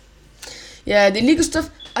stupid. Yeah, the illegal stuff,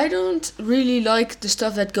 I don't really like the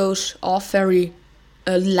stuff that goes off very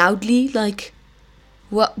loudly. Like,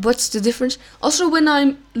 what's the difference? Also, when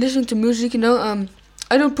I'm listening to music,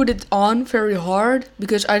 I don't put it on very hard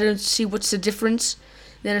because I don't see what's the difference.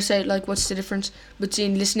 Then I say, like, what's the difference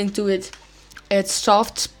between listening to it at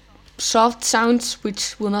soft sounds,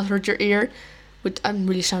 which will not hurt your ear. But I'm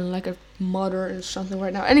really sounding like a mother or something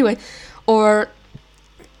right now. Anyway, or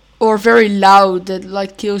very loud that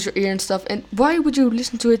like kills your ear and stuff. And why would you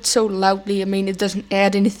listen to it so loudly? I mean, it doesn't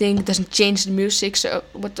add anything, it doesn't change the music, so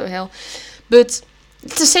what the hell. But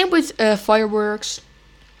it's the same with fireworks.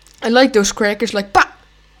 I like those crackers, like pa,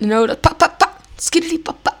 like pa pa pa, skiddly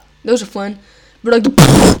pa pa. Those are fun. But like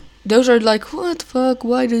the those are like, what the fuck?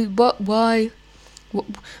 Why?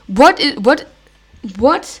 What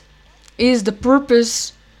is the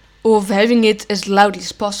purpose of having it as loudly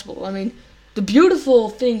as possible? I mean, the beautiful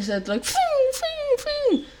things that like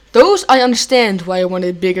those I understand why I want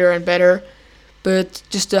it bigger and better, but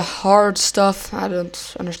just the hard stuff I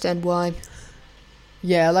don't understand why.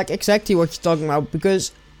 Yeah, like exactly what you're talking about,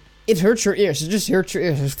 because it hurts your ears. It just hurts your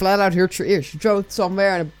ears. It flat out hurts your ears. You throw it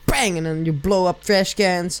somewhere and bang, and then you blow up trash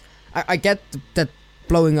cans. I get that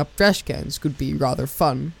blowing up trash cans could be rather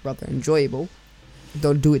fun, rather enjoyable.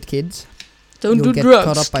 Don't do it, kids. Don't You'll do get drugs,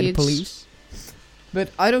 caught up by the kids. police. But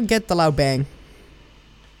I don't get the loud bang.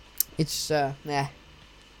 It's, nah.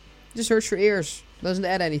 Just hurts your ears. Doesn't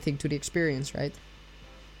add anything to the experience, right?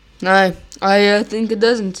 No, I think it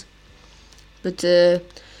doesn't. But,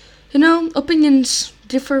 opinions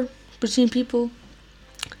differ between people.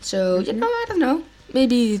 So, I don't know.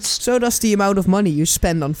 Maybe it's... So does the amount of money you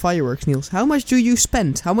spend on fireworks, Niels. How much do you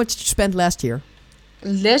spend? How much did you spend last year?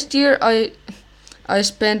 Last year, I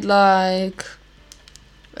spent like...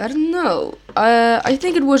 I don't know. I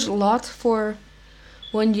think it was a lot for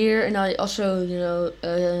one year, and I also,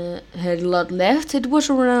 had a lot left. It was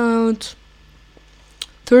around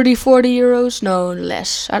 30, 40 euros. No,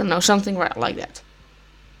 less. I don't know, something like that.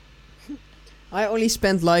 I only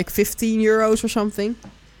spent like 15 euros or something.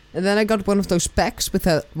 And then I got one of those packs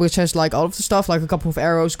which has like all of the stuff, like a couple of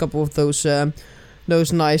arrows, a couple of those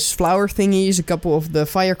nice flower thingies, a couple of the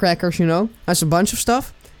firecrackers, Has a bunch of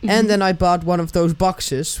stuff. And then I bought one of those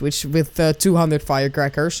boxes, which with 200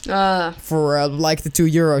 firecrackers for like the 2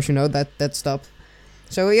 euros, that stuff.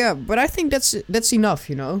 So yeah, but I think that's enough,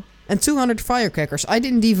 And 200 firecrackers, I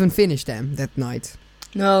didn't even finish them that night.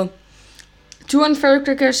 No. 200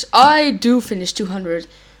 firecrackers, I do finish 200.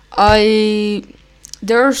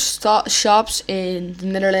 There are shops in the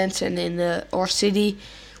Netherlands and in our city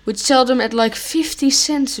which sell them at like 50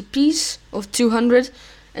 cents a piece of 200.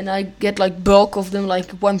 And I get like bulk of them, like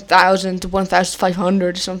 1,000 to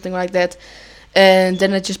 1,500 or something like that. And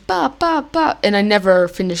then I just pop, and I never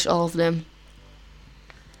finish all of them.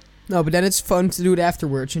 No, but then it's fun to do it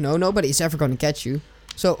afterwards, Nobody's ever gonna catch you.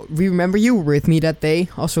 So, remember you were with me that day,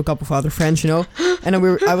 also a couple of other friends, And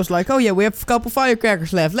then I was like, oh yeah, we have a couple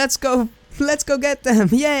firecrackers left, let's go get them,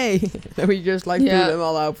 yay! And we just threw them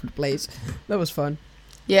all out for the place. That was fun.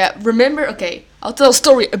 Yeah, remember, okay, I'll tell a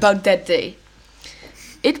story about that day.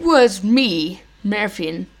 It was me,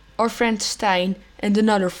 Mervin, our friend Stijn, and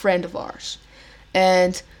another friend of ours.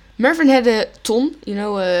 And Mervin had a ton,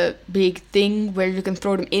 a big thing where you can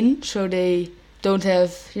throw them in so they don't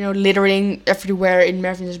have, littering everywhere in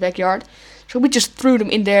Mervin's backyard. So we just threw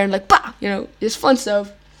them in there and just fun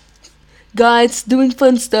stuff. Guys doing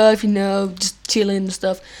fun stuff, just chilling and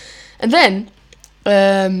stuff. And then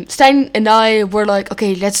Stijn and I were like,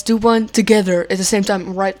 okay, let's do one together at the same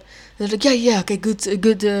time, right? And they're like, yeah, okay,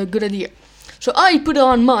 good idea. So I put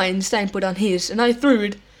on mine, Stijn put on his, and I threw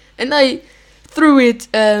it. And I threw it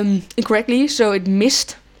incorrectly, so it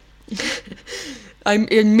missed. I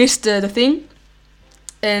missed the thing.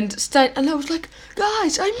 And I was like,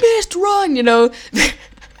 guys, I missed, run,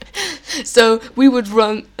 So we would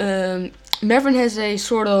run. Mervin has a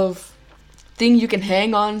sort of thing you can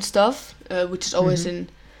hang on stuff, which is always in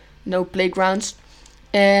playgrounds.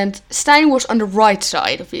 And Stijn was on the right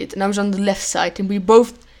side of it, and I was on the left side, and we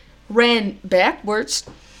both ran backwards.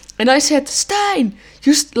 And I said, Stijn,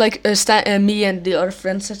 me and the other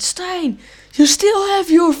friend said, Stijn, you still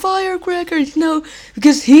have your firecracker,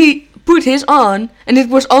 because he put his on, and it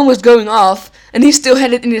was almost going off, and he still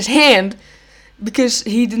had it in his hand, because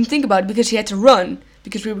he didn't think about it, because he had to run,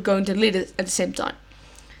 because we were going to lit it at the same time.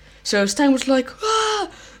 So Stijn was like, ah!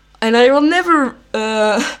 And I will never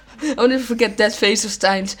forget that face of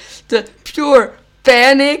Stijn's. The pure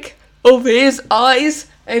panic of his eyes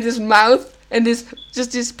and his mouth and his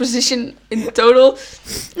position in total.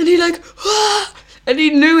 And he ah! And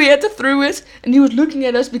he knew he had to throw it. And he was looking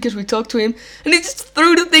at us because we talked to him. And he just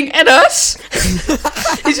threw the thing at us.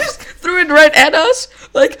 He just threw it right at us.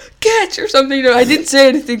 Like, catch or something. I didn't say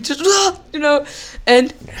anything. Just,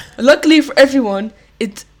 And luckily for everyone,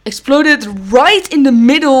 it exploded right in the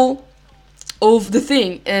middle of the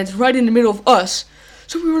thing, and right in the middle of us.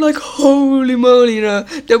 So we were like, holy moly,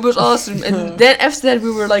 that was awesome. And then after that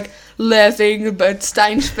we were like laughing about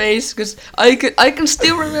Stijn's face, because I can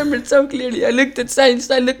still remember it so clearly. I looked at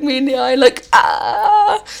Stijn looked me in the eye like,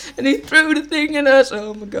 ah, and he threw the thing at us.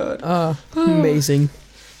 Oh my god. Amazing.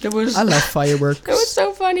 I love fireworks. That was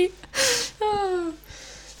so funny.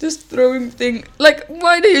 Just throwing thing. Like,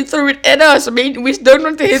 why do you throw it at us? I mean, we don't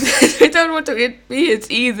want to hit. We don't want to hit me.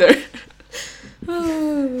 Either.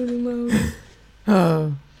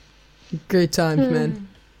 Great times, man.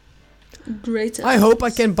 Great times. I hope I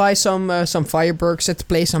can buy some fireworks at the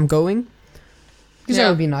place I'm going. Because that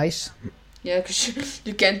would be nice. Yeah, because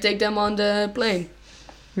you can't take them on the plane.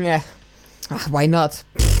 Yeah. Why not?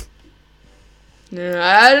 Yeah,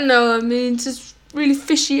 I don't know. I mean, it's just really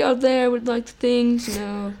fishy out there with like the things,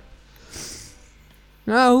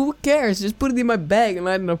 No, who cares? Just put it in my bag and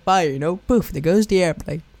light it on fire, Poof, there goes the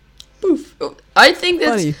airplane. Poof. I think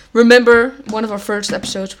that, remember one of our first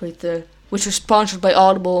episodes with which was sponsored by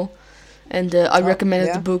Audible, and I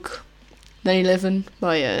recommended the book 9/11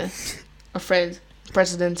 by our friend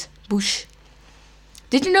President Bush.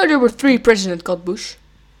 Did you know there were 3 presidents called Bush?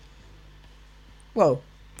 Whoa.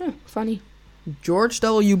 Yeah, funny. George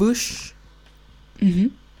W. Bush. Mm-hmm.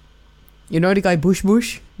 You know the guy Bush,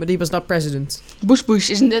 but he was not president.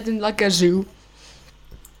 Bush, isn't that in like a zoo?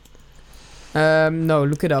 No,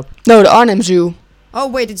 look it up. No, the Arnhem Zoo. Oh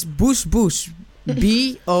wait, it's Bush.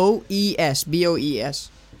 B-O-E-S. B-O-E-S.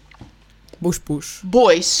 Bush.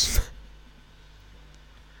 Boys?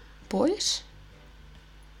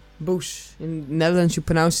 Bush. In Netherlands, you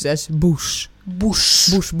pronounce it as Bush. Bush.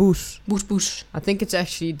 Bush, Bush. Bush, bush. I think it's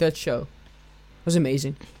actually a Dutch show. It was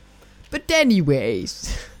amazing. But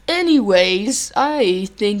anyways. Anyways, I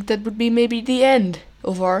think that would be maybe the end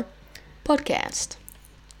of our podcast.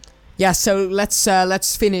 Yeah, so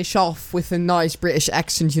let's finish off with a nice British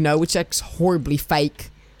accent, which is horribly fake.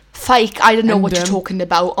 Fake, I don't know And, what you're talking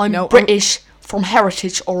about. I'm no, British from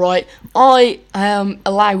heritage, alright? I am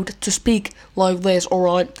allowed to speak like this,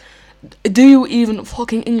 alright? Do you even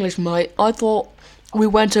fucking English, mate? I thought we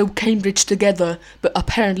went to Cambridge together, but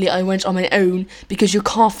apparently I went on my own because you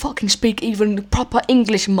can't fucking speak even proper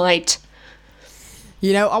English, mate.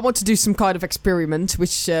 I want to do some kind of experiment,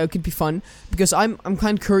 which could be fun, because I'm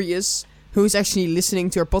kind of curious who's actually listening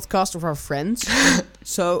to our podcast of our friends.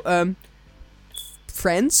 So,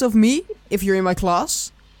 friends of me, if you're in my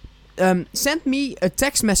class, send me a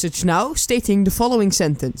text message now stating the following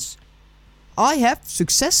sentence. I have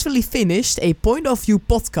successfully finished a Point of View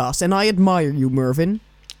podcast, and I admire you, Mervin.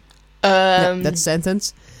 Yeah, that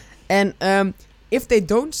sentence. And if they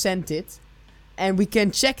don't send it, and we can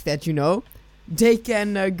check that, they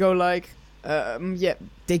can go like,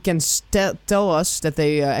 they can tell us that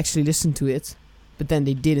they actually listened to it, but then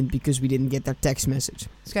they didn't because we didn't get their text message.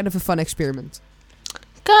 It's kind of a fun experiment.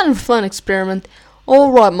 Kind of a fun experiment.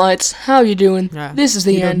 Alright, mates, how you doing? Yeah. This is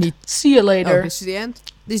the end. See you later. Oh, this is the end?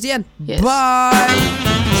 This is the end. Yes. Bye!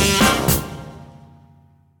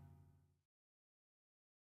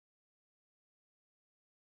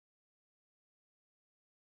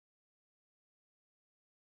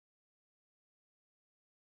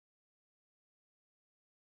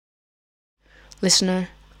 Listener,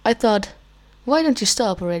 I thought, why don't you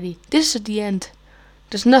stop already? This is the end.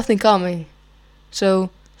 There's nothing coming. So,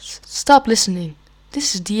 stop listening.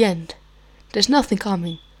 This is the end. There's nothing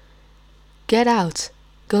coming. Get out.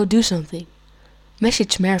 Go do something.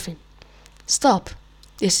 Message Mervin. Stop.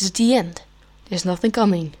 This is the end. There's nothing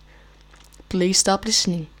coming. Please stop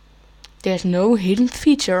listening. There's no hidden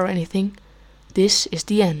feature or anything. This is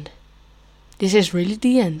the end. This is really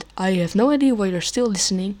the end. I have no idea why you're still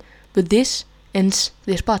listening, but this ends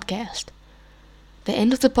this podcast. The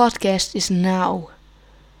end of the podcast is now.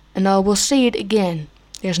 And I will say it again.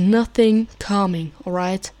 There's nothing coming,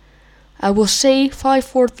 alright? I will say 5,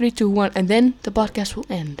 4, 3, 2, 1, and then the podcast will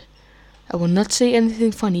end. I will not say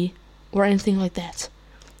anything funny or anything like that.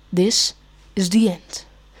 This is the end.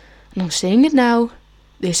 And I'm saying it now.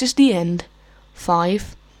 This is the end.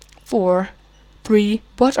 5, 4, 3.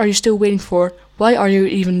 What are you still waiting for? Why are you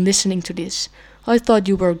even listening to this? I thought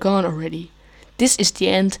you were gone already. This is the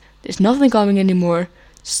end. There's nothing coming anymore.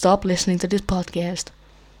 Stop listening to this podcast.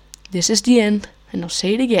 This is the end. And I'll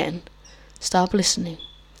say it again. Stop listening.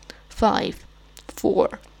 5,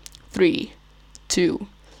 4, 3, 2,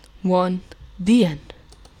 1. The end.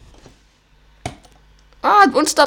 Ah, it won't stop.